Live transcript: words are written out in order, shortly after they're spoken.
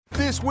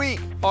This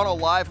week on A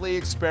Lively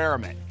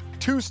Experiment,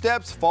 2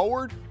 steps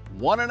forward,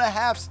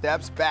 1.5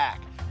 steps back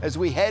as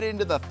we head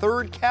into the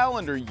 3rd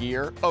calendar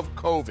year of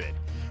COVID.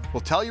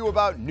 We'll tell you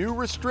about new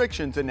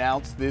restrictions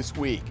announced this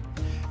week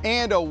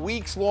and a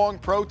weeks-long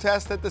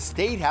protest at the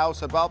State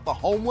House about the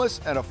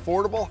homeless and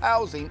affordable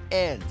housing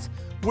ends,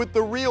 with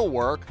the real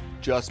work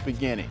just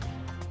beginning.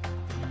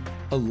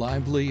 A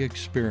Lively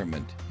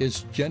Experiment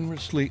is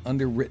generously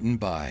underwritten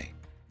by...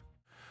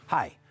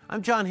 Hi,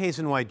 I'm John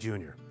Hazen White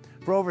Jr.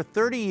 For over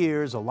 30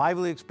 years, A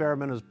Lively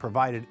Experiment has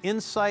provided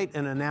insight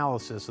and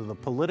analysis of the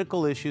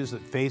political issues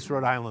that face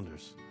Rhode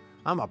Islanders.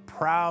 I'm a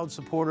proud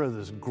supporter of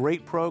this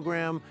great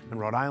program and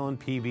Rhode Island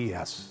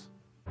PBS.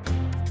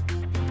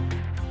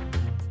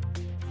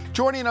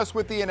 Joining us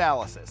with the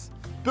analysis,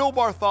 Bill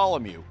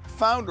Bartholomew,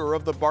 founder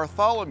of the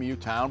Bartholomew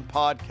Town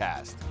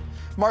podcast.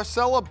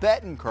 Marcella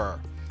Bettencourt,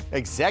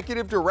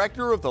 executive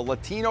director of the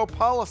Latino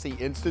Policy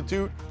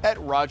Institute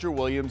at Roger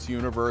Williams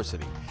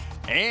University.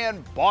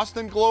 And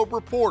Boston Globe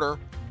reporter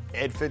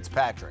Ed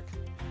Fitzpatrick.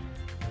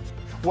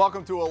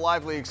 Welcome to A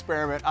Lively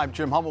Experiment. I'm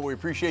Jim Hummel. We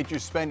appreciate you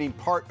spending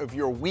part of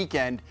your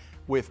weekend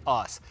with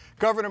us.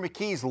 Governor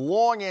McKee's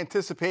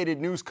long-anticipated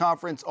news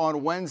conference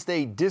on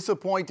Wednesday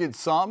disappointed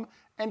some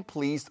and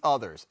pleased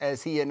others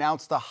as he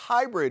announced a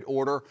hybrid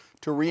order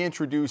to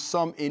reintroduce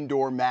some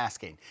indoor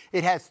masking.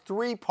 It has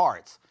 3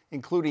 parts,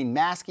 including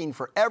masking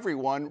for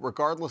everyone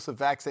regardless of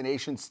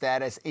vaccination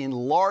status in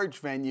large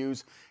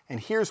venues. And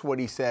here's what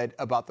he said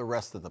about the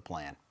rest of the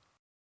plan.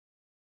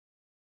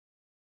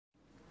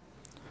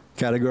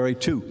 Category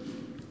 2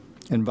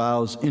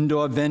 involves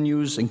indoor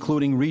venues,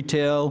 including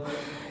retail,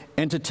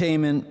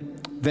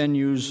 entertainment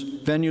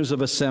venues, venues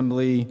of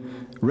assembly,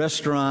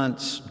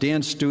 restaurants,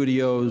 dance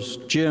studios,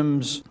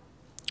 gyms.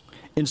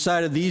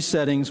 Inside of these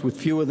settings with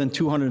fewer than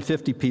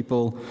 250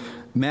 people,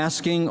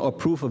 masking or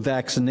proof of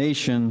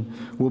vaccination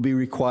will be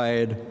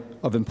required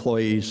of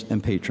employees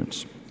and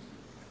patrons.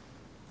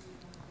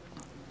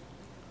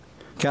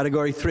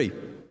 Category 3,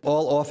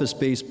 all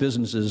office-based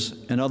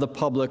businesses and other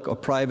public or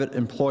private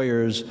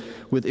employers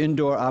with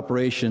indoor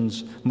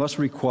operations must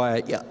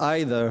require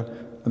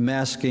either a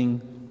masking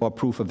or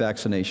proof of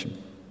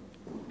vaccination.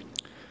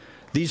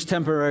 These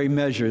temporary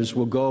measures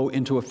will go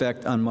into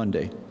effect on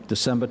Monday,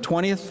 December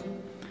 20th,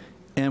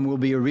 and will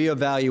be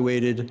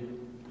reevaluated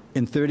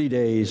in 30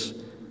 days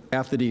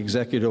after the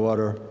executive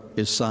order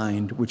is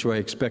signed, which I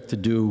expect to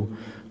do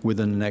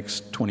within the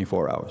next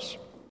 24 hours.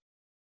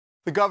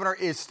 The governor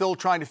is still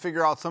trying to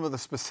figure out some of the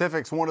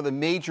specifics. One of the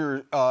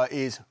major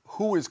is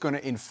who is going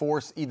to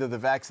enforce either the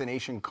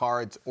vaccination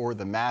cards or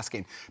the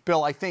masking.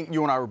 Bill, I think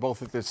you and I were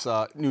both at this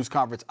news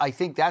conference. I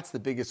think that's the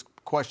biggest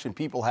question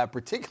people have,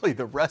 particularly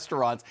the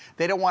restaurants.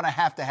 They don't want to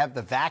have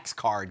the Vax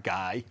card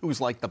guy who's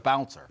like the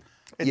bouncer.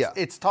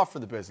 It's tough for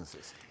the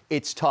businesses.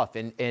 It's tough,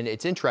 and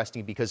it's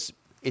interesting because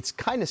it's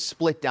kind of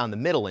split down the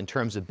middle in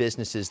terms of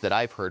businesses that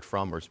I've heard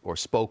from or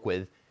spoke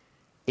with,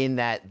 in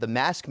that the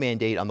mask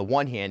mandate, on the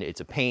one hand,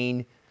 it's a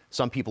pain.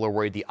 Some people are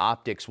worried the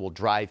optics will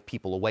drive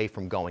people away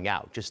from going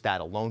out. Just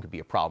that alone could be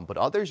a problem. But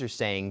others are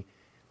saying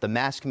the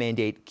mask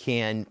mandate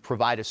can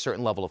provide a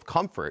certain level of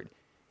comfort,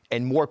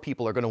 and more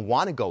people are going to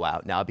want to go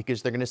out now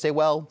because they're going to say,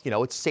 well,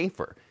 it's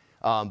safer.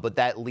 But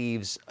that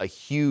leaves a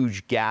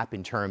huge gap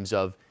in terms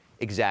of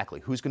exactly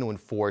who's going to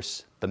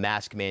enforce the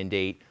mask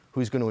mandate,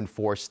 who's going to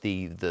enforce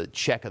the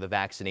check of the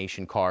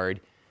vaccination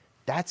card.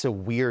 That's a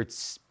weird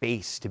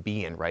space to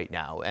be in right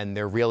now, and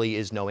there really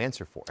is no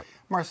answer for it.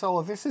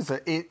 Marcella, this is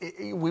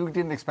we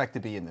didn't expect to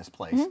be in this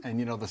place, and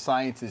the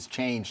science has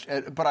changed.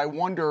 But I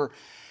wonder,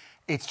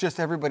 it's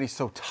just everybody's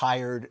so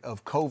tired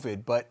of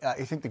COVID. But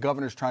I think the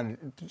governor's trying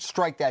to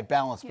strike that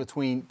balance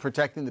between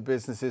protecting the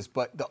businesses,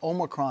 but the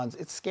Omicrons,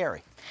 it's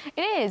scary.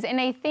 It is, and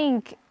I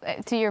think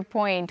to your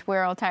point,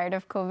 we're all tired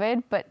of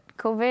COVID, but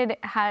COVID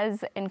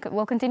has and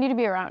will continue to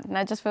be around,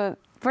 not just for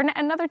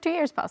another 2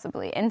 years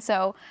possibly, and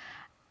so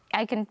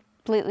I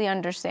completely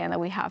understand that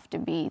we have to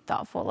be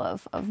thoughtful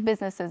of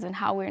businesses and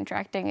how we're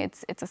interacting.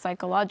 It's a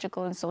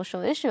psychological and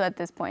social issue at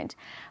this point.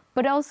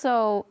 But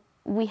also,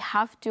 we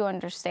have to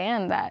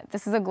understand that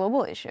this is a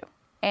global issue.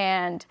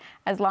 And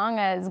as long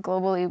as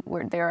globally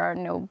there are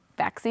no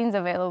vaccines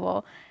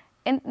available,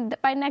 and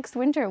by next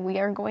winter, we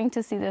are going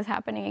to see this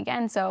happening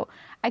again. So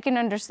I can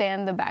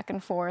understand the back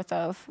and forth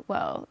of,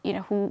 well,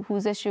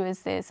 whose issue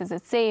is this? Is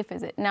it safe?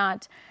 Is it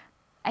not?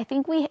 I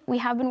think we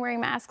have been wearing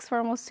masks for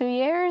almost 2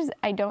 years.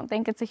 I don't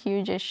think it's a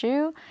huge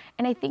issue.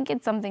 And I think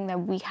it's something that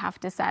we have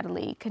to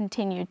sadly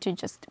continue to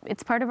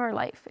it's part of our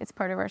life. It's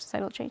part of our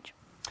societal change.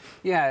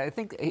 Yeah, I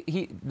think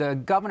the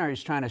governor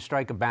is trying to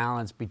strike a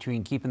balance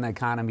between keeping the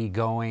economy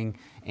going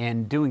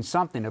and doing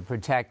something to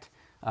protect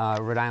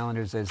Rhode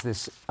Islanders as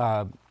this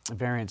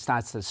variant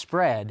starts to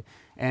spread.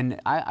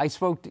 And I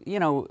spoke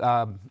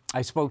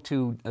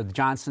to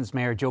Johnston's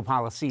mayor, Joe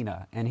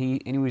Policina, and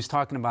he was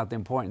talking about the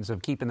importance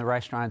of keeping the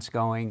restaurants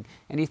going.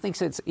 And he thinks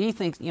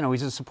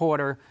he's a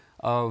supporter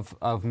of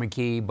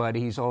McKee, but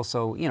he's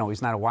also,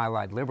 he's not a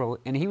wild-eyed liberal.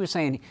 And he was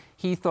saying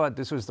he thought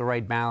this was the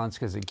right balance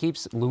because it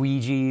keeps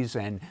Luigi's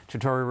and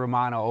Trattoria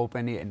Romano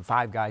open, and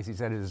Five Guys, he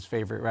said, is his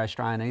favorite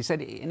restaurant. And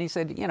he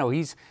said,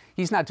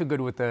 he's not too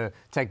good with the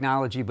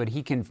technology, but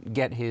he can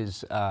get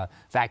his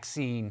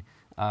vaccine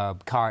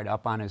card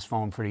up on his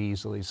phone pretty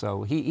easily.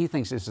 So he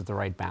thinks this is the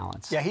right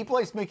balance. Yeah, he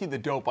plays Mickey the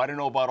Dope. I don't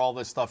know about all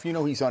this stuff.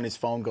 He's on his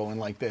phone going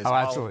like this. Oh,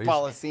 absolutely.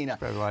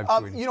 Policina.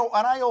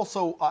 And I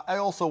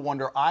also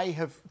wonder, I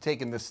have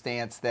taken the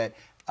stance that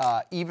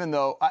even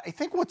though I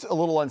think what's a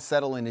little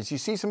unsettling is you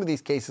see some of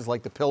these cases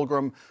like the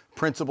Pilgrim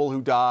principal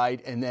who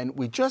died, and then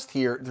we just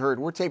heard,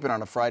 we're taping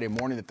on a Friday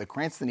morning, that the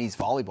Cranston East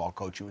volleyball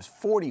coach, who was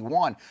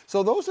 41.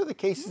 So those are the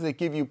cases that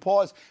give you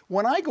pause.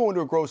 When I go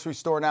into a grocery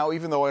store now,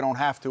 even though I don't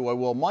have to, I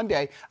will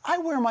Monday, I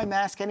wear my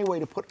mask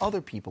anyway to put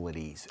other people at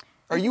ease.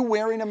 Are you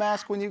wearing a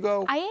mask when you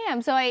go? I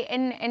am. So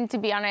and to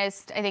be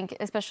honest, I think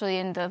especially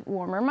in the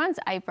warmer months,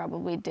 I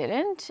probably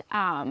didn't.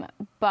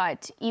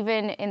 But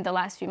even in the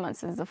last few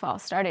months since the fall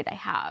started, I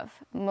have.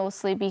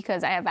 Mostly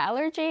because I have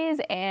allergies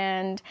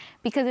and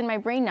because in my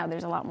brain now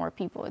there's a lot more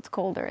people. It's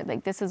colder.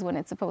 Like this is when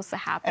it's supposed to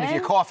happen. And if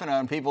you're coughing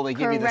on people, they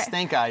give you the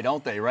stink eye,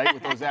 don't they, right?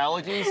 With those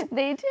allergies?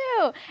 They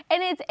do.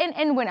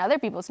 And when other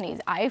people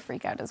sneeze, I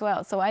freak out as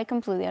well. So I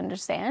completely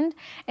understand.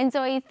 And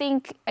so I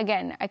think,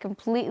 again, I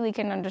completely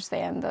can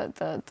understand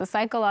the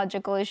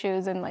psychological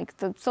issues and like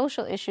the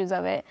social issues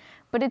of it,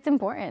 but it's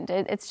important.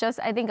 It's just,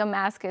 I think a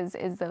mask is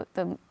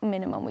the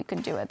minimum we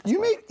could do at this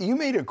point. You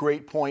made a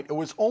great point. It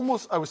was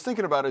almost, I was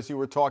thinking about as you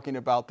were talking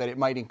about that it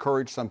might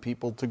encourage some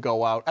people to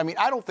go out. I mean,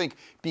 I don't think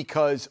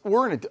because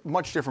we're in a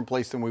much different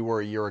place than we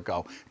were a year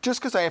ago. Just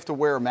because I have to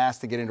wear a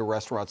mask to get into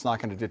restaurants, not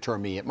going to deter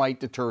me. It might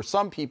deter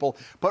some people,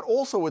 but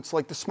also it's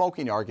like the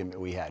smoking argument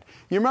we had.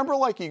 You remember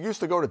like you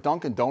used to go to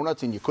Dunkin'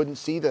 Donuts and you couldn't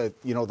see the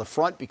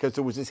front because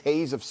there was this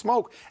haze of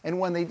smoke. And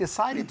when they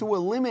decided to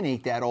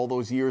eliminate that all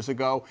those years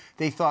ago,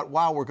 they thought,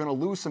 wow, we're going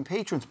to lose some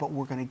patrons, but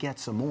we're going to get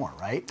some more,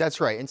 right? That's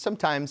right. And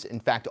sometimes, in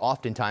fact,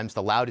 oftentimes,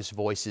 the loudest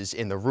voices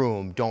in the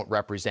room don't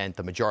represent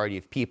the majority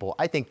of people.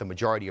 I think the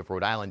majority of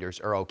Rhode Islanders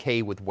are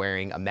okay with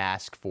wearing a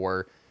mask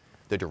for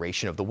the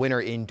duration of the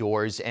winter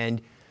indoors.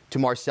 And to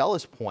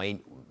Marcella's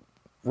point,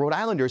 Rhode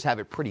Islanders have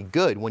it pretty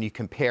good when you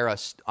compare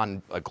us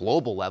on a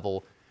global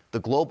level. The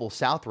global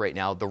south right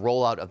now, the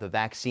rollout of the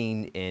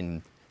vaccine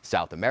in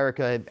South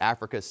America,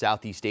 Africa,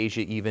 Southeast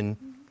Asia even,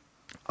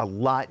 a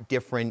lot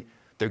different.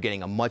 They're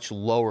getting a much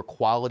lower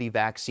quality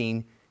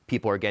vaccine.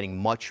 People are getting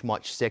much,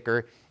 much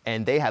sicker.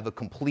 And they have a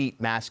complete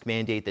mask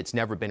mandate that's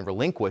never been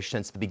relinquished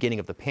since the beginning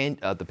of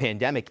the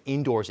pandemic,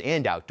 indoors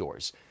and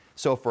outdoors.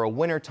 So for a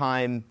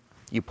wintertime,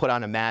 you put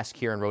on a mask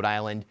here in Rhode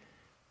Island,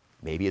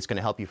 maybe it's going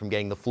to help you from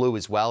getting the flu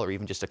as well, or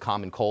even just a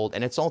common cold.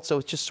 And it's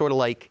just sort of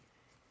like,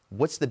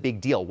 what's the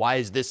big deal? Why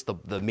is this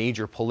the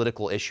major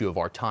political issue of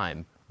our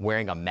time,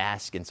 wearing a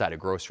mask inside a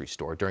grocery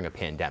store during a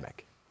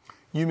pandemic?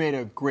 You made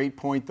a great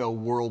point, though,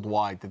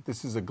 worldwide, that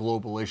this is a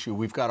global issue.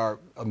 We've got our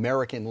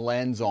American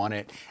lens on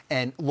it,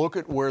 and look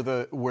at where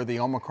the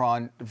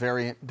Omicron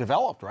variant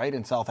developed, right,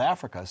 in South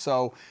Africa.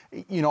 So,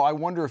 I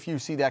wonder if you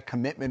see that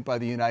commitment by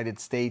the United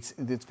States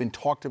that's been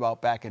talked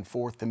about back and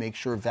forth to make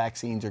sure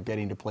vaccines are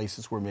getting to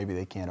places where maybe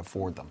they can't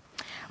afford them.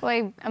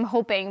 Well, I'm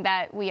hoping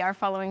that we are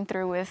following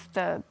through with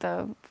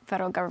the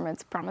federal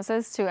government's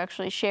promises to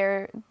actually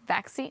share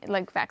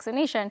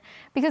vaccination,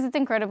 because it's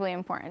incredibly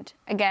important.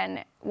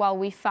 Again, while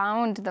we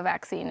found the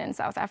vaccine in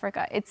South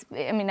Africa,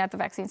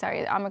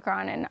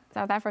 Omicron in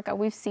South Africa,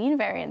 we've seen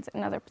variants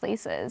in other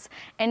places,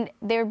 and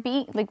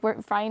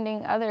we're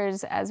finding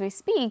others as we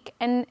speak.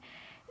 And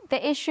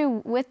the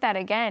issue with that,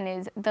 again,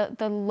 is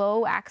the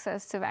low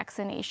access to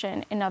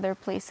vaccination in other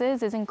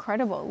places is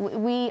incredible.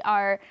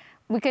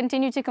 We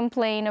continue to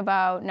complain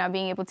about not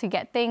being able to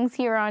get things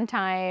here on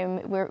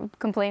time. We're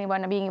complaining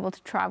about not being able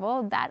to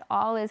travel. That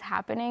all is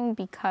happening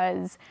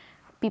because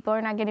people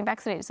are not getting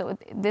vaccinated. So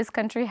this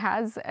country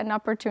has an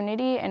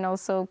opportunity, and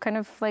also kind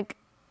of like,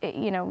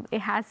 it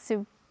has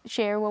to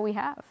share what we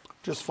have.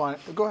 Just fine.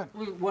 Go ahead.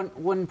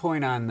 One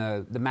point on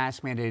the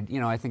mask mandate.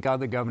 I think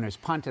other governors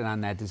punted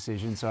on that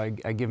decision, so I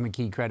give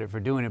McKee credit for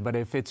doing it. But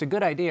if it's a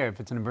good idea, if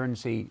it's an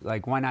emergency,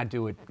 like, why not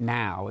do it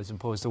now as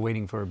opposed to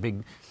waiting for a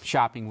big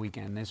shopping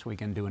weekend this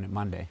weekend, doing it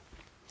Monday?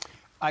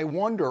 I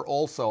wonder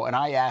also, and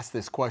I asked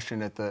this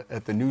question at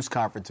the news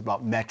conference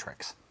about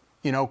metrics.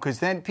 Because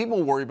then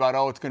people worry about,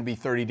 it's going to be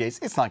 30 days.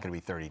 It's not going to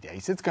be 30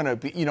 days. It's going to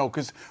be,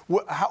 because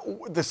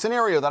the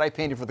scenario that I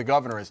painted for the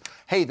governor is,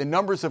 hey, the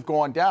numbers have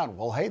gone down.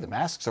 Well, hey, the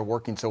masks are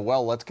working so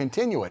well, let's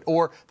continue it.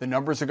 Or the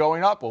numbers are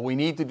going up. Well, we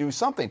need to do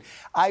something.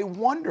 I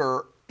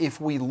wonder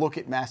if we look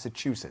at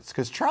Massachusetts,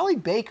 because Charlie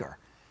Baker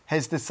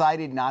has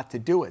decided not to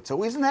do it.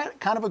 So isn't that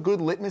kind of a good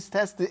litmus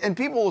test? And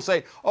people will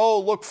say,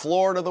 look,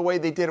 Florida, the way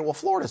they did it. Well,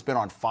 Florida's been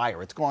on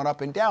fire. It's gone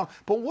up and down.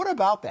 But what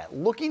about that?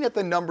 Looking at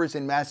the numbers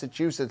in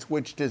Massachusetts,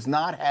 which does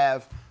not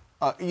have,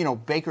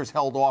 Baker's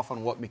held off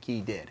on what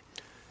McKee did.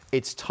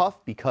 It's tough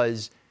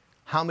because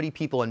how many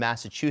people in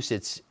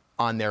Massachusetts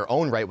on their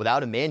own right,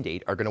 without a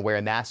mandate, are going to wear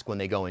a mask when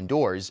they go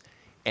indoors?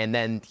 And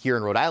then here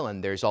in Rhode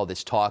Island, there's all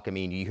this talk. I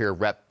mean, you hear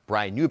Rep.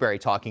 Brian Newberry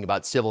talking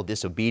about civil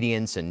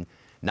disobedience and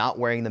not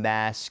wearing the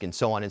mask and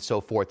so on and so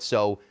forth.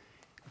 So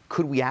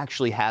could we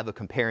actually have a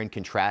compare and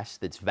contrast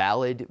that's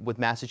valid with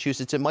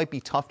Massachusetts? It might be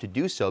tough to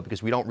do so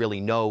because we don't really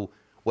know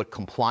what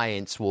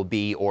compliance will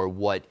be or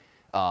what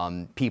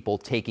people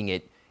taking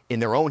it in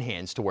their own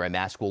hands to wear a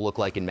mask will look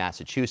like in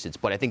Massachusetts.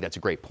 But I think that's a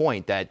great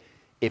point that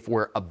if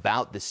we're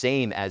about the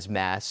same as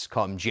masks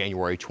come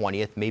January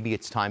 20th, maybe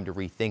it's time to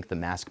rethink the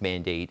mask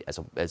mandate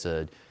as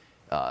a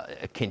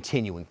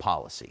continuing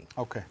policy.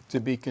 Okay, to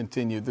be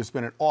continued. There's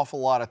been an awful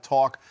lot of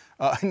talk,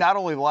 not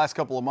only the last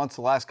couple of months,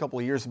 the last couple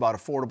of years about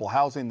affordable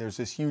housing. There's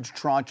this huge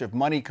tranche of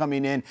money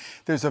coming in.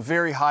 There's a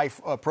very high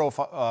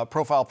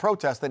profile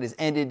protest that has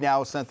ended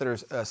now.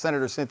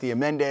 Senator Cynthia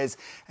Mendez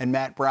and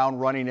Matt Brown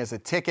running as a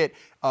ticket,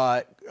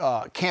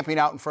 camping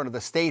out in front of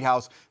the State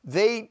House.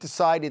 They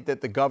decided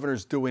that the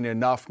governor's doing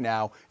enough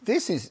now.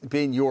 This has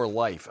been your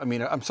life. I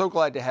mean, I'm so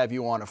glad to have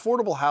you on.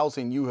 Affordable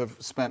housing, you have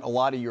spent a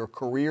lot of your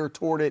career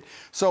toward it.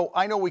 So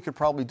I know we could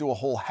probably do a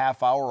whole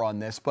half hour on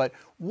this, but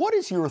what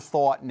is your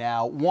thought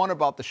now, one,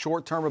 about the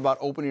short term, about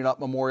opening up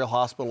Memorial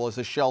Hospital as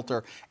a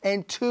shelter,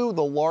 and two,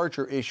 the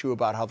larger issue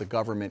about how the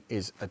government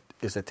is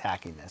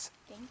attacking this?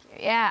 Thank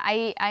you.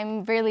 Yeah,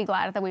 I'm really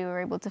glad that we were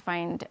able to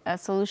find a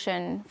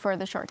solution for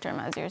the short term,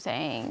 as you're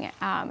saying,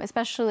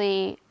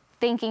 especially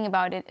thinking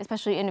about it,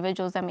 especially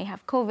individuals that may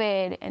have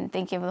COVID and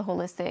thinking of the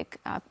holistic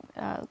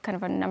kind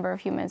of a number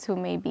of humans who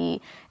may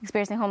be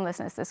experiencing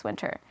homelessness this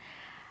winter.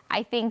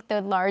 I think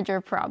the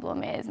larger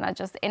problem is, not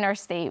just in our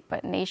state,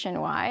 but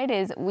nationwide,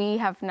 is we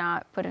have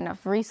not put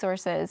enough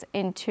resources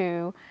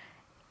into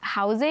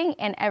housing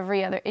and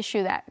every other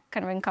issue that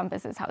kind of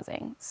encompasses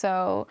housing.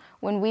 So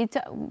when we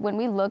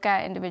look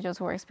at individuals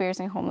who are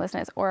experiencing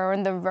homelessness or are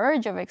on the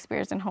verge of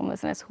experiencing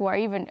homelessness, who are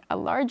even a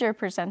larger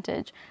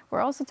percentage, we're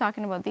also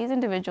talking about these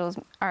individuals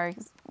are,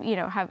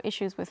 have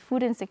issues with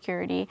food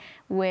insecurity,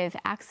 with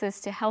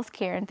access to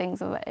healthcare and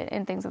things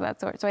of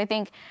that sort. So I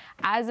think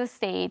as a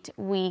state,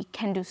 we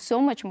can do so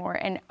much more.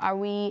 And are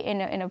we in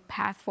a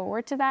path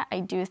forward to that? I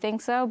do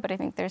think so, but I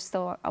think there's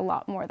still a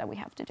lot more that we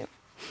have to do.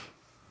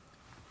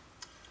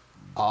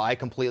 I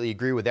completely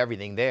agree with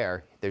everything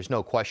there. There's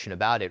no question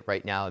about it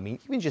right now. I mean,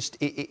 even just,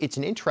 it's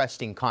an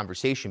interesting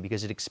conversation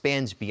because it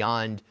expands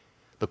beyond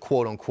the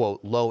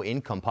quote-unquote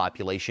low-income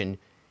population.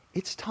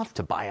 It's tough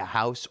to buy a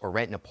house or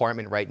rent an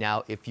apartment right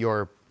now if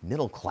you're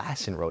middle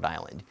class in Rhode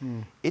Island.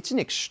 It's an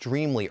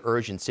extremely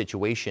urgent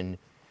situation.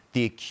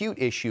 The acute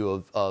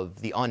issue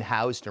of the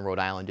unhoused in Rhode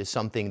Island is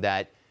something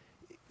that,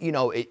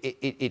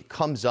 it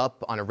comes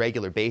up on a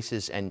regular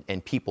basis,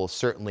 and people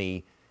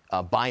certainly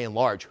by and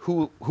large,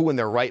 who in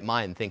their right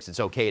mind thinks it's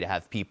okay to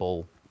have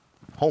people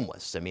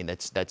homeless? I mean,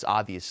 that's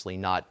obviously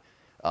not,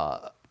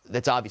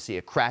 that's obviously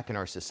a crack in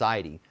our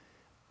society.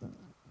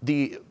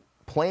 The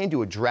plan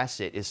to address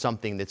it is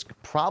something that's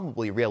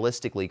probably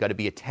realistically got to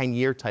be a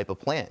 10-year type of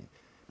plan,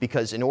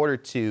 because in order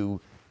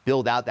to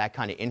build out that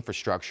kind of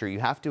infrastructure, you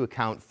have to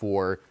account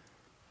for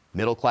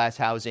middle-class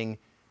housing,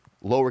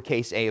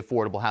 lowercase a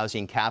affordable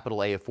housing,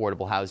 capital A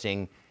affordable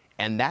housing.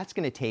 And that's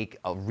going to take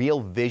a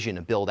real vision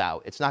to build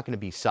out. It's not going to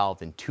be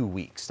solved in 2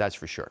 weeks, that's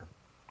for sure.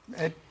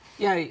 Ed?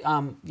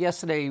 Yeah,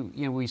 yesterday,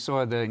 we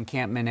saw the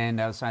encampment end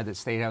outside the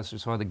State House. We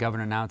saw the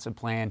governor announce a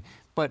plan.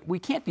 But we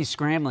can't be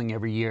scrambling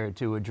every year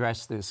to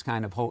address this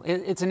kind of whole...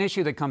 It's an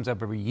issue that comes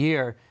up every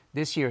year.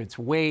 This year, it's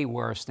way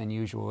worse than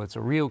usual. It's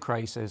a real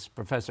crisis.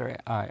 Professor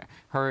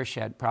Hirsch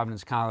at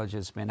Providence College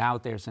has been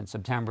out there since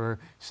September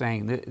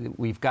saying that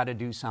we've got to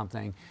do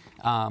something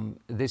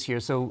this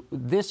year. So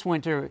this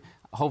winter...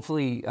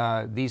 Hopefully,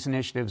 these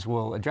initiatives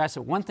will address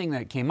it. One thing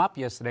that came up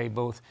yesterday,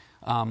 both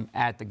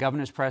at the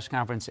governor's press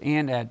conference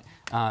and at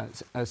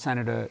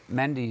Senator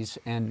Mendez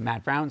and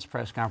Matt Brown's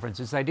press conference,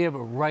 is the idea of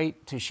a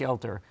right to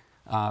shelter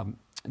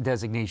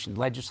designation,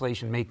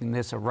 legislation making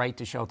this a right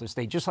to shelter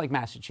state, just like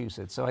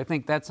Massachusetts. So I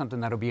think that's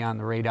something that'll be on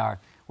the radar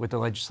with the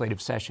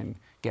legislative session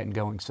getting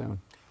going soon.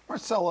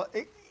 Marcella,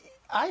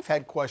 I've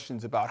had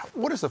questions about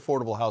what does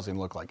affordable housing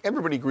look like?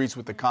 Everybody agrees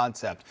with the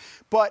concept.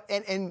 But,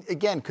 and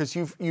again, because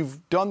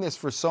you've done this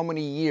for so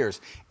many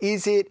years,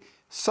 is it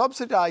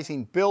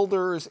subsidizing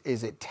builders?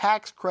 Is it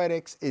tax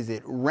credits? Is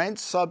it rent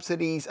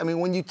subsidies? I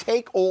mean, when you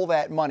take all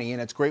that money,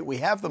 and it's great we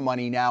have the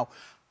money now,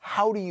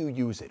 how do you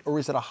use it? Or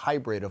is it a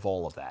hybrid of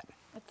all of that?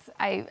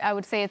 I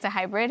would say it's a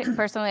hybrid.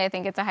 Personally, I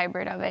think it's a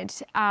hybrid of it.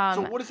 So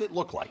what does it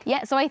look like?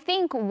 Yeah, so I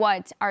think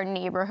what our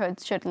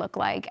neighborhoods should look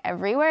like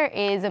everywhere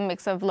is a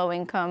mix of low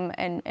income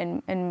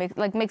and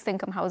mixed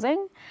income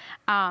housing.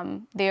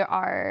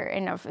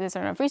 There's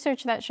enough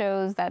research that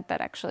shows that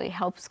actually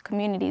helps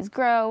communities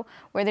grow,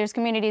 where there's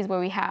communities where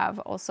we have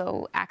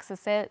also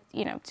access it,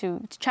 to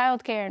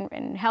childcare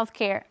and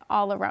healthcare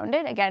all around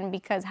it. Again,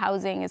 because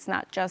housing is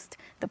not just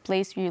the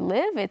place you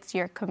live, it's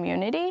your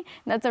community.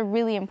 And that's a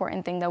really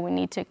important thing that we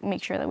need to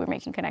make sure that we're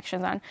making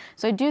connections on.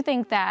 So I do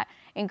think that,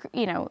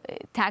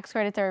 tax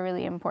credits are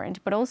really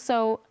important, but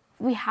also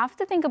we have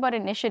to think about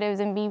initiatives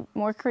and be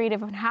more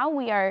creative on how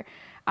we are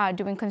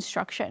doing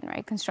construction,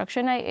 right?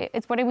 Construction,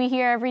 it's what we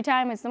hear every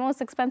time. It's the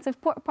most expensive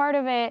part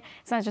of it.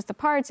 It's not just the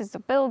parts, it's the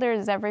builders,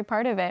 it's every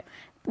part of it.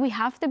 We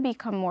have to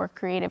become more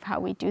creative how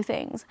we do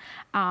things.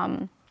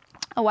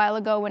 A while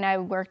ago, when I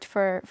worked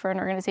for an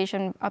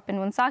organization up in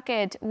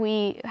Woonsocket,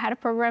 we had a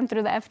program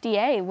through the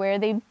FDA where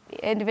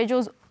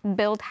individuals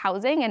build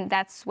housing, and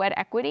that sweat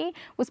equity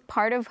was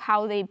part of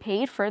how they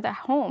paid for the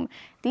home.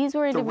 These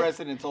were the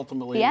residents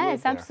ultimately.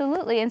 Yes,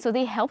 absolutely. And so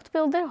they helped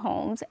build their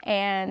homes,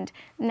 and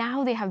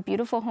now they have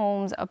beautiful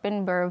homes up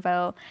in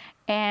Burrillville.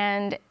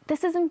 And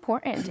this is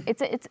important.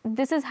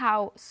 This is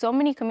how so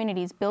many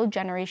communities build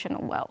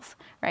generational wealth,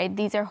 right?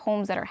 These are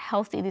homes that are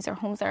healthy. These are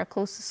homes that are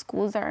close to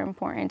schools that are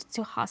important,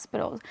 to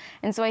hospitals.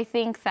 And so I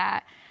think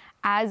that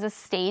as a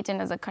state and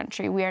as a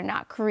country, we are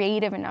not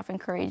creative enough and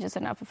courageous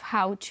enough of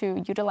how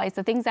to utilize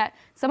the things that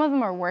some of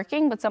them are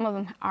working, but some of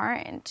them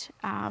aren't.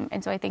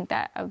 And so I think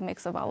that a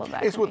mix of all of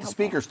that. It's what the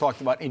speakers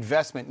talked about,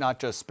 investment, not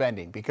just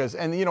spending. Because,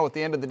 and you know, at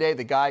the end of the day,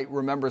 the guy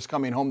remembers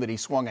coming home that he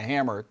swung a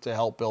hammer to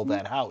help build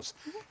that house.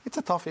 It's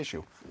a tough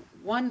issue.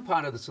 One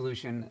part of the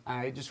solution,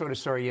 I just wrote a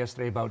story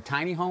yesterday about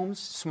tiny homes,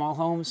 small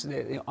homes.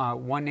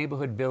 One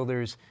neighborhood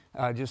builders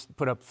just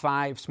put up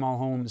 5 small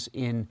homes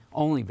in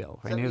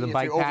Onlyville, right near the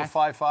bike path. If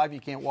you're over 5'5", you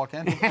can't walk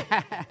in?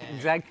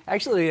 Exactly.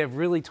 Actually, they have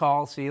really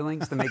tall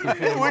ceilings to make it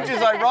feel Which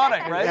is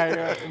ironic,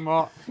 right?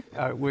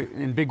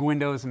 And big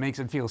windows, it makes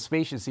it feel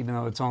spacious, even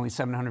though it's only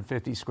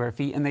 750 square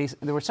feet. And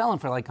they were selling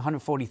for like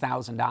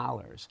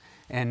 $140,000.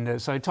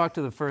 And so I talked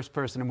to the first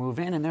person to move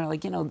in, and they're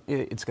like, you know,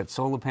 it's got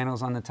solar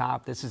panels on the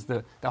top. This is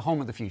the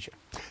home of the future.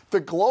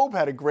 The Globe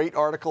had a great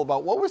article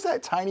about what was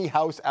that tiny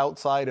house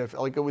outside of,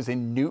 like it was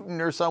in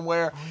Newton or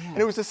somewhere, and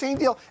it was the same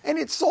deal, and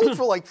it sold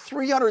for like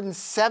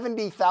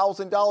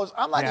 $370,000.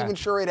 I'm not even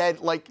sure it had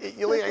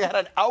it had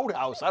an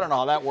outhouse. I don't know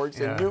how that works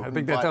in Newton. I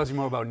think that tells you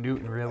more about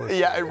Newton, really.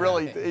 Yeah, it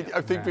really.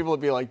 I think people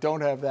would be like, don't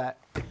have that.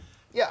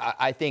 Yeah,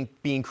 I think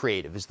being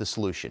creative is the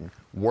solution.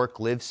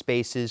 Work-live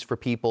spaces for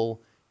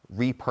people,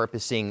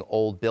 repurposing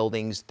old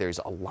buildings. There's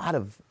a lot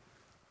of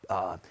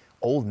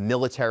old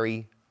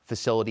military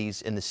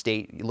facilities in the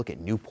state. You look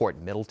at Newport,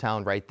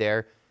 Middletown right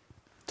there.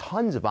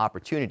 Tons of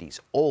opportunities,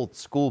 old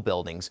school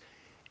buildings,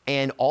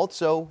 and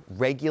also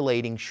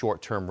regulating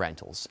short-term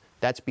rentals.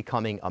 That's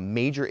becoming a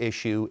major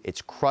issue.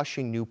 It's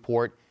crushing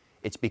Newport.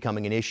 It's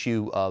becoming an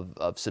issue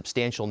of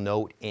substantial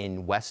note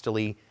in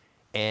Westerly.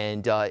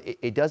 And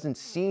it doesn't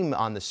seem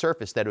on the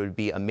surface that it would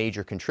be a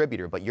major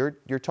contributor, but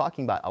you're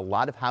talking about a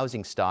lot of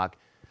housing stock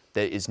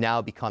that is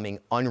now becoming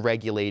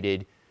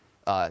unregulated,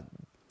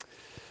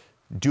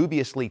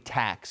 dubiously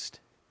taxed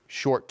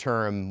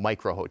short-term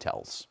micro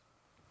hotels.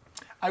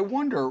 I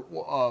wonder,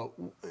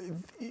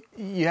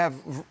 you have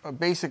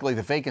basically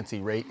the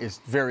vacancy rate is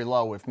very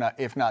low,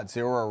 if not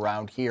zero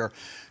around here.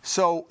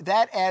 So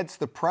that adds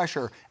the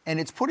pressure, and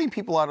it's putting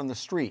people out on the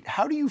street.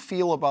 How do you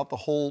feel about the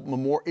whole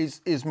Memorial?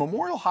 Is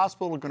Memorial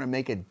Hospital going to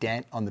make a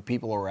dent on the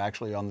people who are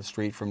actually on the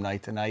street from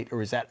night to night,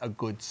 or is that a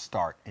good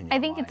start in your I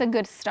think it's a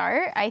good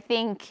start.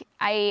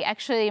 I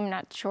actually am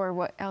not sure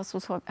what else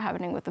was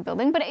happening with the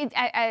building, but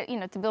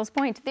to Bill's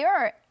point, there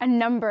are a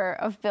number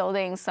of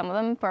buildings, some of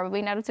them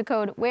probably not up to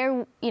code,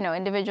 where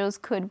individuals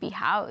could be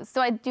housed.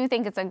 So I do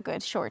think it's a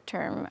good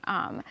short-term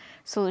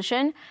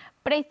solution.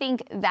 But I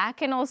think that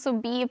can also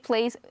be a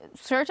place,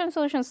 certain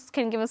solutions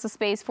can give us a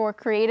space for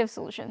creative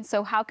solutions.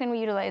 So how can we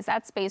utilize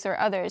that space or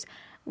others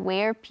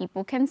where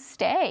people can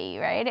stay,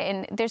 right?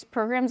 And there's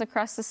programs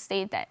across the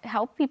state that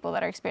help people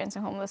that are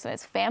experiencing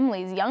homelessness,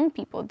 families, young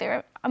people.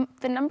 The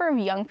number of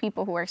young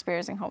people who are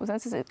experiencing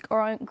homelessness is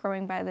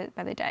growing by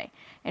the day.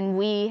 And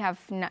we have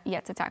not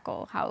yet to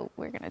tackle how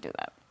we're going to do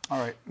that. All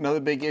right. Another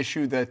big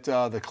issue that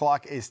the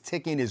clock is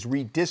ticking is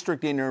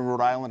redistricting in Rhode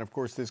Island. Of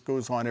course, this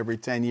goes on every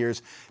 10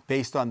 years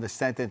based on the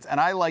sentence. And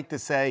I like to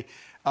say,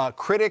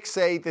 critics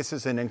say this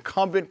is an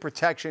incumbent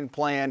protection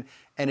plan.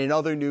 And in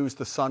other news,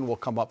 the sun will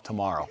come up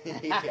tomorrow.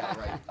 Yeah,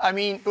 right. I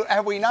mean,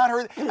 have we not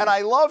heard? And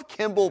I love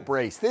Kimball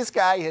Brace. This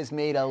guy has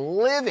made a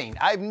living.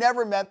 I've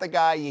never met the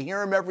guy. You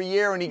hear him every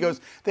year, and he goes,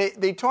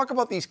 they talk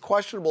about these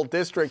questionable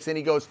districts, and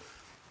he goes,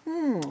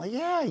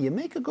 yeah, you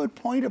make a good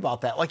point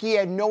about that. Like he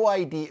had no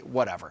idea,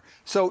 whatever.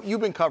 So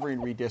you've been covering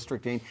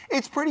redistricting.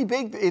 It's pretty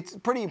big. It's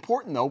pretty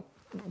important, though,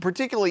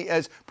 particularly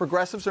as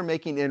progressives are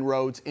making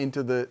inroads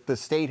into the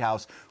State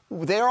House.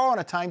 They're on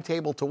a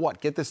timetable to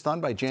what? Get this done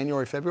by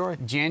January, February?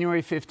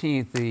 January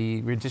 15th,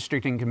 the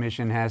Redistricting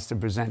Commission has to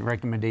present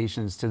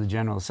recommendations to the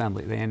General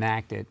Assembly. They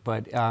enact it.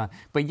 But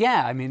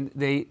yeah, I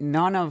mean,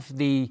 none of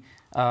the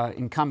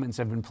incumbents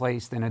have been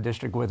placed in a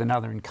district with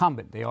another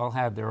incumbent. They all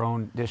have their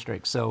own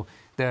districts. So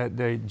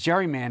the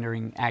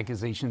gerrymandering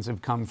accusations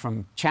have come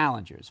from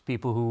challengers,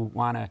 people who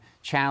want to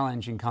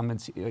challenge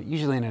incumbents,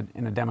 usually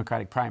in a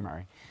Democratic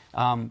primary.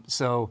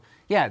 So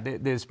yeah,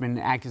 there's been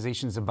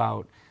accusations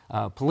about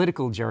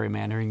political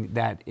gerrymandering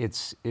that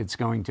it's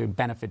going to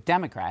benefit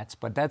Democrats,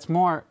 but that's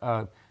more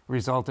a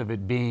result of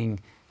it being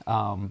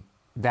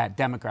that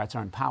Democrats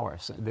are in power.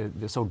 So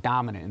they're so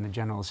dominant in the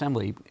General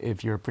Assembly.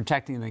 If you're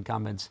protecting the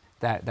incumbents,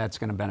 that's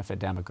going to benefit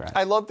Democrats.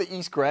 I love the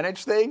East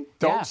Greenwich thing.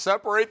 Don't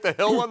separate the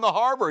hill and the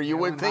harbor. You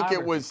would think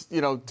it was,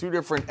 two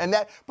different.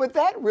 But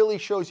that really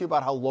shows you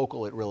about how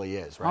local it really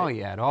is, right? Oh,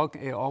 yeah.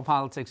 All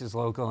politics is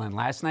local. And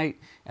last night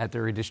at the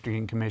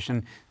Redistricting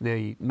Commission,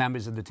 the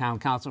members of the town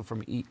council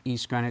from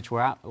East Greenwich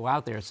were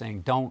out there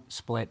saying, don't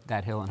split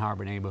that hill and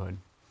harbor neighborhood.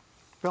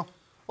 Bill?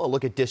 Well,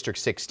 look at District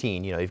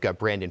 16. You've got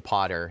Brandon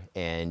Potter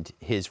and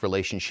his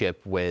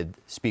relationship with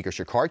Speaker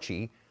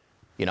Shekarchi.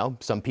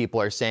 Some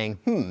people are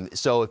saying,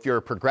 so if you're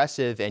a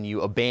progressive and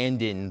you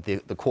abandon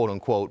the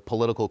quote-unquote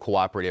political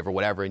cooperative or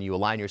whatever and you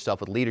align yourself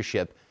with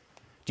leadership,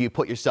 do you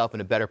put yourself in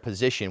a better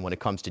position when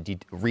it comes to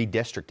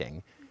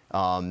redistricting?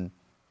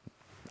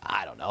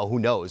 I don't know. Who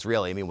knows,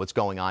 really? I mean, what's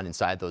going on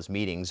inside those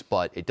meetings?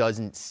 But it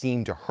doesn't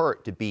seem to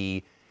hurt to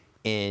be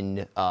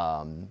in,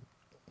 an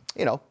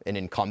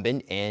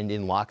incumbent and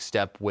in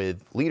lockstep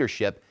with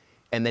leadership,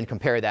 and then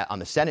compare that on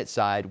the Senate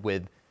side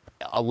with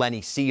a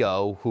Lenny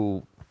Seo,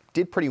 who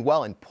did pretty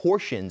well in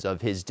portions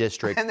of his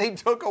district. And they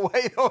took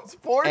away those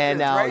portions, and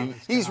now right?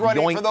 He's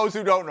running, for those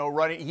who don't know,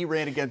 he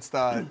ran against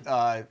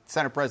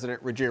Senate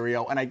President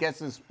Ruggiero, and I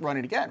guess is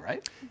running again,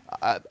 right?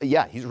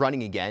 Yeah, he's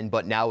running again,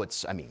 but now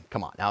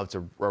come on. Now it's a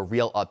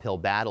real uphill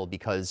battle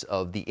because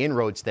of the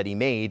inroads that he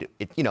made.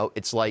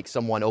 It's like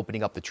someone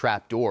opening up the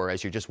trap door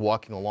as you're just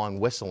walking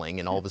along whistling,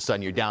 and all of a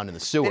sudden you're down in the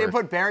sewer. They didn't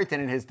put Barrington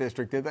in his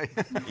district, did they?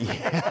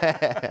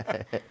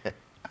 Yeah.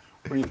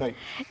 What do you think?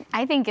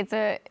 I think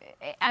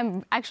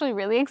I'm actually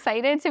really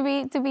excited to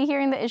be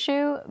hearing the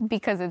issue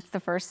because it's the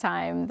first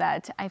time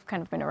that I've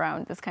kind of been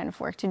around this kind of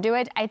work to do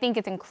it. I think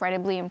it's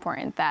incredibly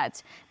important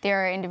that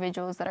there are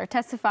individuals that are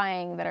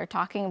testifying, that are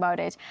talking about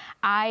it.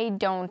 I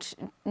don't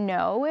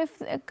know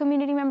if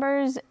community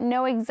members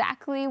know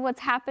exactly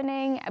what's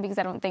happening because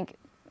I don't think,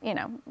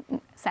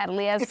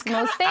 sadly, as it's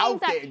most things.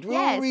 Out there.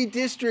 Yes,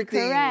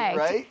 redistricting, correct.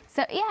 Right?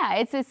 So yeah,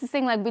 it's this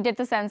thing like we did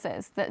the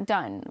census,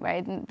 done,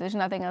 right? And there's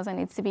nothing else that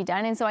needs to be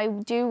done. And so I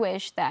do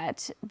wish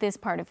that this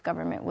part of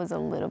government was a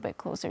little bit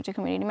closer to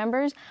community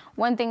members.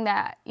 One thing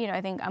that, I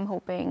think I'm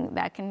hoping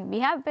that can be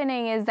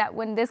happening is that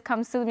when this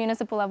comes to the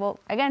municipal level,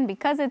 again,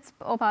 because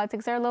all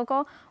politics are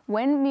local,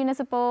 when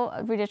municipal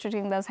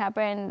redistricting does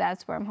happen,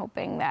 that's where I'm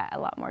hoping that a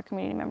lot more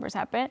community members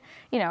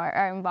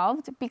are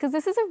involved, because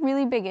this is a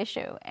really big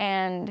issue.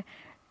 And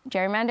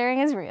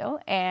gerrymandering is real,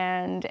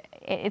 and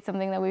it's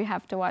something that we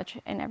have to watch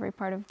in every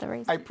part of the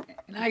race.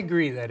 And I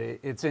agree that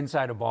it's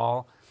inside a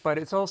ball, but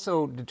it's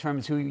also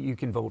determines who you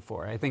can vote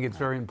for. I think it's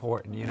very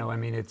important.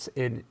 It's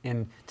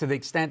to the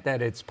extent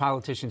that it's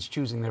politicians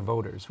choosing their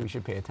voters, we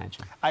should pay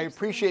attention. I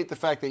appreciate the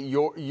fact that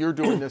you're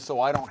doing this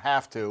so I don't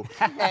have to.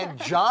 And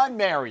John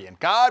Marion,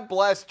 God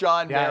bless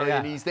John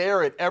Marion. He's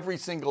there at every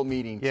single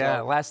meeting. Yeah,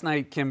 so. Last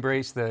night Kim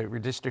Brace, the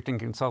redistricting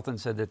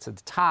consultant, said it's a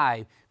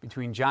tie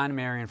between John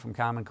Marion from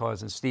Common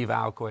Cause and Steve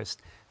Alquist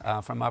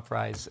from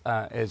Uprise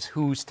as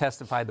who's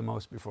testified the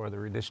most before the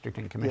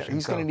redistricting commission. Yeah,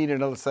 he's going to need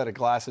another set of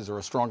glasses or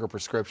a stronger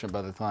prescription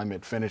by the time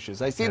it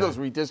finishes. I see those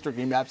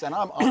redistricting maps, and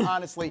I'm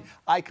honestly,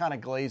 I kind of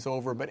glaze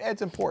over, but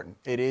it's important.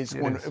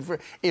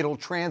 It'll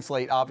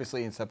translate,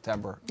 obviously, in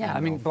September. Yeah,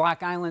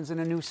 Block Island's in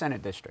a new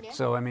Senate district,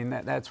 so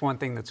that's one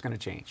thing that's going to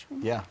change.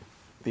 Yeah,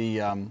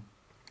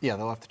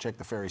 they'll have to check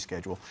the ferry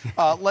schedule.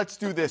 Let's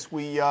do this.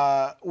 We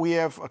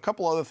have a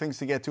couple other things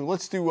to get to.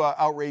 Let's do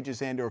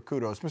outrages and/or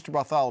kudos. Mr.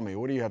 Bartholomew,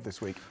 what do you have this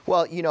week?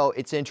 Well,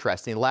 it's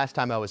interesting. Last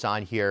time I was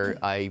on here,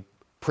 I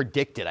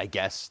predicted, I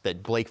guess,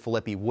 that Blake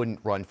Filippi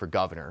wouldn't run for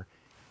governor.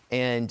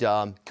 And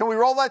can we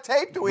roll that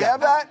tape? Do we have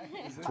that?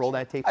 Roll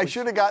that tape, please. I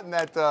should have gotten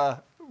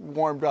that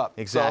warmed up.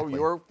 Exactly.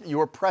 So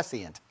you're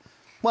prescient.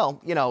 Well,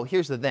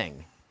 here's the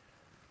thing.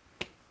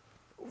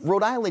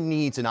 Rhode Island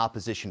needs an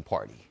opposition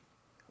party.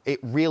 It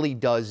really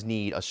does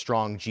need a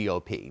strong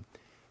GOP.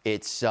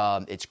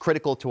 It's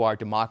critical to our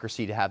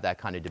democracy to have that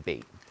kind of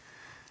debate.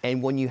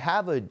 And when you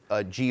have a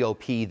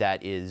GOP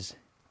that is,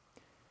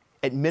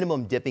 at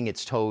minimum, dipping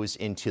its toes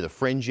into the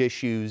fringe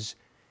issues,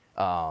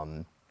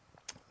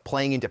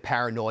 playing into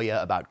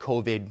paranoia about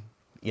COVID,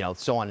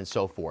 so on and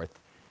so forth,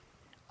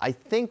 I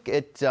think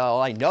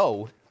I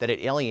know that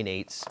it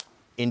alienates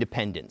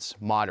independents,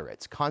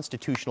 moderates,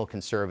 constitutional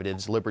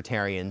conservatives,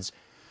 libertarians,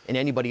 and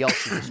anybody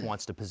else who just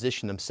wants to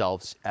position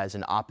themselves as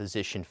an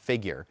opposition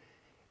figure.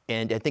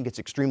 And I think it's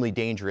extremely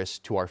dangerous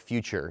to our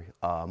future.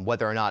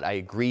 Whether or not I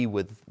agree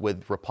with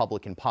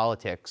Republican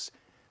politics,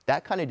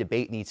 that kind of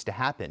debate needs to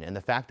happen. And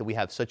the fact that we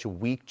have such a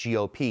weak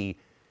GOP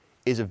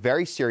is a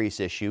very serious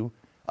issue.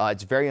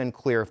 It's very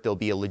unclear if there'll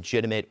be a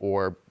legitimate,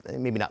 or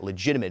maybe not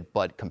legitimate,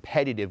 but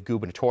competitive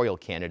gubernatorial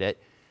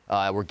candidate.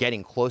 We're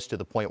getting close to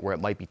the point where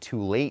it might be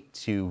too late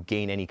to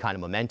gain any kind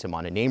of momentum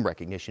on a name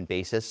recognition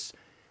basis.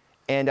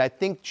 And I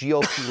think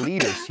GOP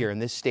leaders here in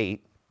this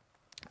state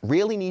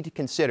really need to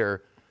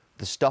consider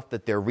the stuff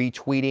that they're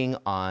retweeting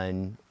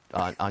on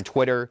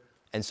Twitter,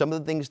 and some of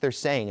the things they're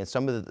saying, and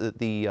some of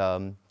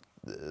the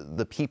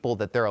people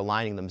that they're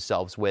aligning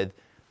themselves with.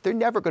 they're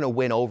never going to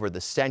win over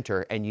the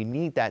center, and you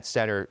need that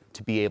center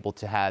to be able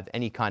to have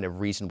any kind of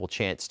reasonable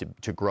chance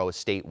to grow a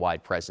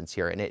statewide presence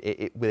here, and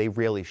they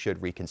really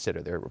should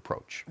reconsider their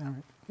approach. All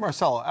right.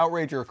 Marcella,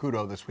 outrage or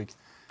kudo this week?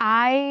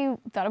 I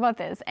thought about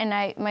this, and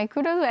my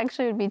kudos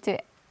actually would be to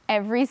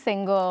every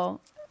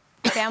single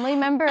family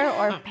member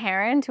or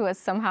parent who has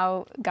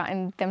somehow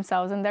gotten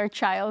themselves and their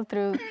child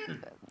through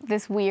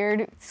this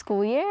weird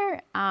school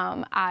year.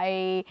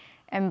 I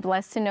am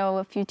blessed to know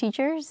a few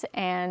teachers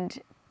and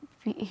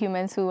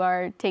humans who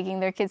are taking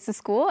their kids to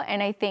school,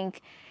 and I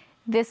think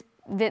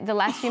the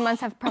last few months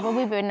have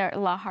probably been a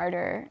lot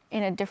harder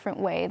in a different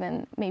way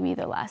than maybe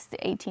the last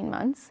 18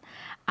 months.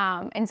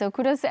 And so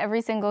kudos to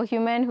every single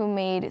human who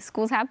made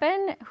schools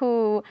happen,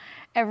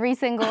 every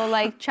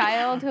single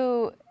child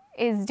who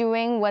is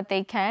doing what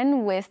they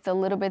can with the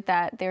little bit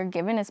that they're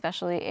given,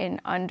 especially in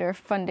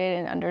underfunded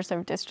and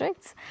underserved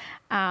districts.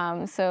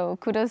 So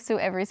kudos to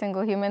every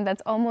single human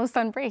that's almost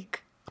on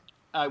break.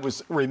 I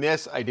was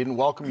remiss. I didn't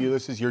welcome you.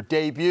 This is your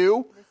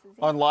debut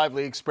on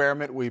Lively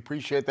Experiment. We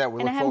appreciate that.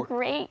 I have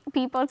great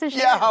people to share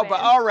Yeah, with.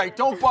 all right.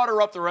 Don't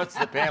butter up the rest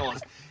of the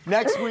panelists.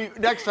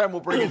 Next time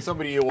we'll bring in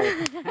somebody who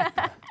will.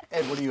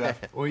 Ed, what do you have?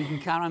 Well, you can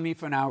count on me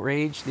for an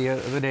outrage. The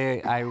other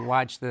day, I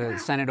watched the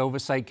Senate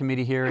Oversight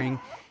Committee hearing,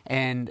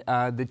 and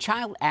the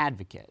child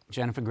advocate,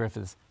 Jennifer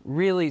Griffiths,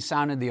 really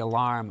sounded the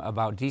alarm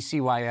about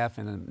DCYF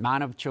and the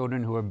amount of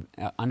children who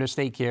are under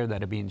state care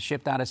that are being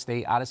shipped out of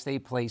state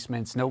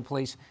placements, no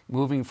place,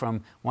 moving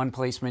from one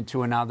placement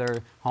to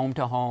another, home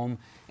to home.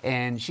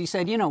 And she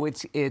said,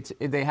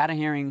 they had a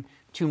hearing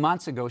 2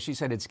 months ago. She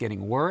said it's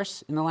getting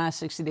worse in the last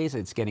 60 days.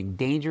 It's getting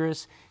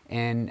dangerous.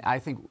 And I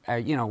think,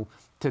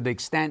 to the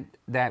extent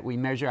that we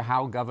measure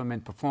how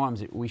government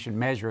performs, we should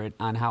measure it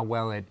on how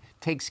well it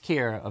takes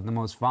care of the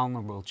most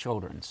vulnerable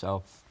children.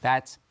 So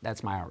that's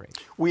my outrage.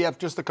 We have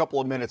just a couple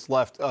of minutes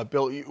left.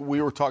 Bill,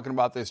 we were talking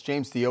about this.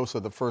 James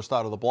Diossa, the first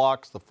out of the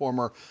blocks, the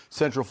former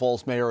Central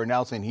Falls mayor,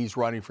 announcing he's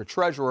running for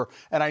treasurer.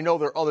 And I know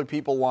there are other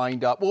people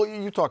lined up. Well,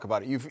 you talk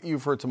about it.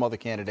 You've heard some other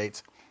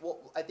candidates. Well,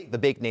 I think the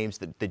big names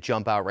that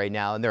jump out right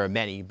now, and there are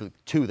many, but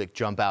two that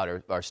jump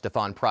out are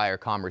Stefan Pryor,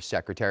 Commerce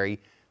Secretary,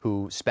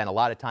 who spent a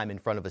lot of time in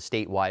front of a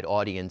statewide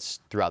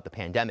audience throughout the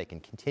pandemic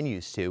and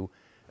continues to,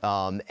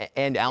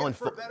 and Alan.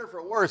 For better,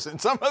 for worse,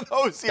 and some of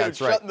those, That's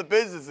right. shutting the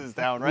businesses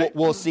down, right?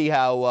 We'll see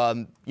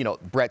how,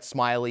 Brett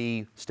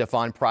Smiley,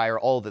 Stefan Pryor,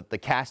 all the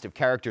cast of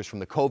characters from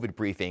the COVID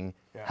briefing,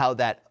 how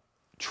that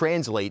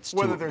translates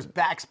Whether to there's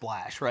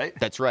backsplash, right?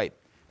 That's right.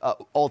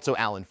 Also,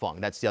 Alan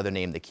Fung. That's the other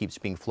name that keeps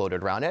being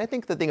floated around. And I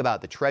think the thing about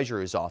the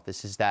Treasurer's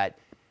office is that,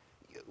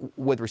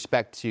 with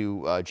respect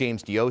to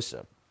James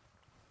Diossa,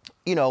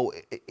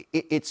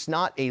 it's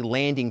not a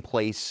landing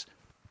place,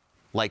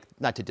 like,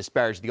 not to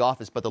disparage the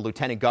office, but the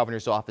Lieutenant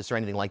Governor's office or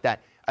anything like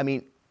that. I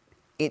mean,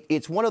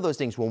 it's one of those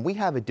things when we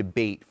have a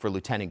debate for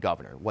Lieutenant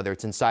Governor, whether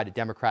it's inside a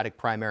Democratic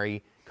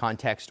primary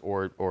context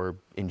or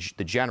in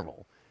the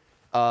general,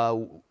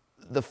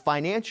 the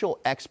financial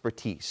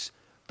expertise,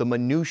 the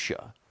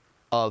minutia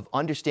of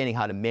understanding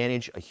how to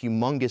manage a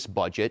humongous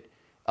budget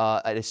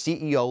at a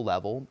CEO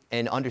level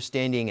and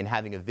understanding and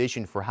having a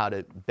vision for how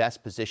to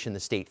best position the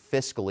state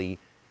fiscally,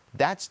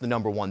 that's the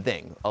number one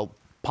thing.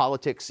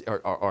 Politics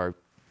are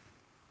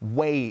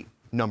way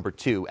number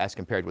two as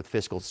compared with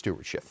fiscal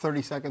stewardship.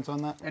 30 seconds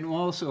on that. And we're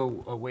also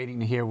waiting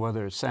to hear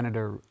whether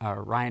Senator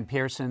Ryan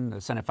Pearson, the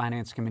Senate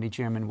Finance Committee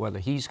chairman, whether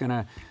he's going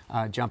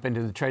to jump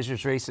into the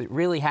treasurer's race. It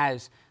really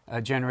has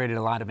generated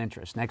a lot of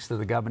interest. Next to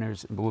the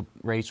governor's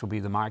race will be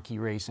the marquee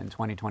race in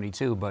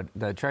 2022, but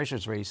the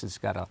treasurer's race has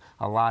got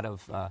a lot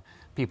of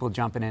people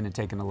jumping in and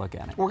taking a look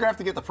at it. We're going to have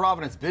to get the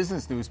Providence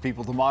Business News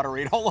people to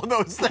moderate all of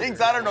those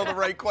things. I don't know the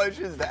right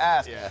questions to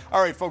ask. Yeah.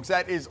 All right, folks,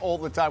 that is all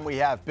the time we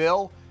have.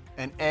 Bill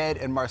and Ed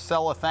and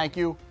Marcella, thank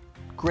you.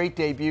 Great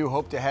debut.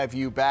 Hope to have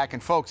you back.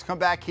 And folks, come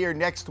back here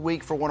next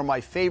week for one of my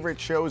favorite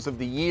shows of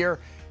the year.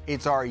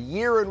 It's our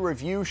Year in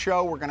Review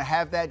show. We're going to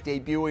have that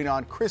debuting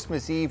on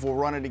Christmas Eve. We'll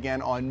run it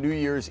again on New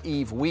Year's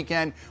Eve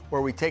weekend,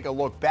 where we take a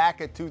look back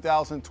at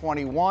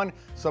 2021,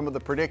 some of the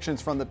predictions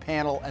from the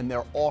panel, and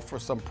they're off for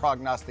some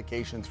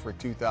prognostications for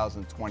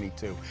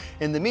 2022.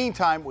 In the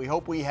meantime, we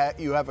hope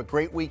you have a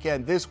great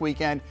weekend this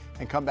weekend,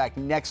 and come back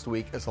next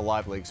week as the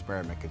Lively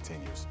Experiment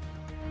continues.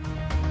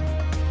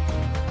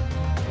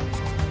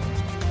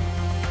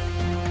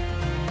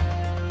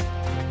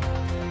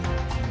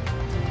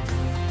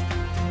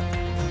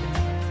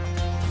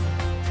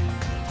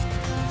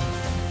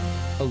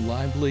 A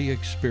Lively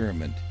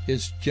Experiment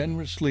is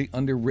generously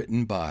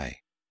underwritten by.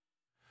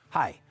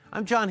 Hi,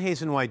 I'm John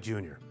Hazen White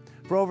Jr.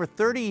 For over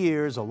 30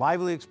 years, A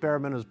Lively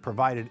Experiment has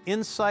provided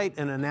insight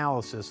and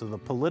analysis of the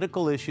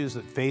political issues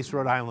that face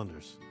Rhode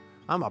Islanders.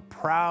 I'm a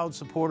proud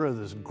supporter of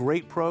this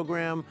great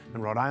program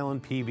and Rhode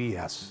Island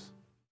PBS.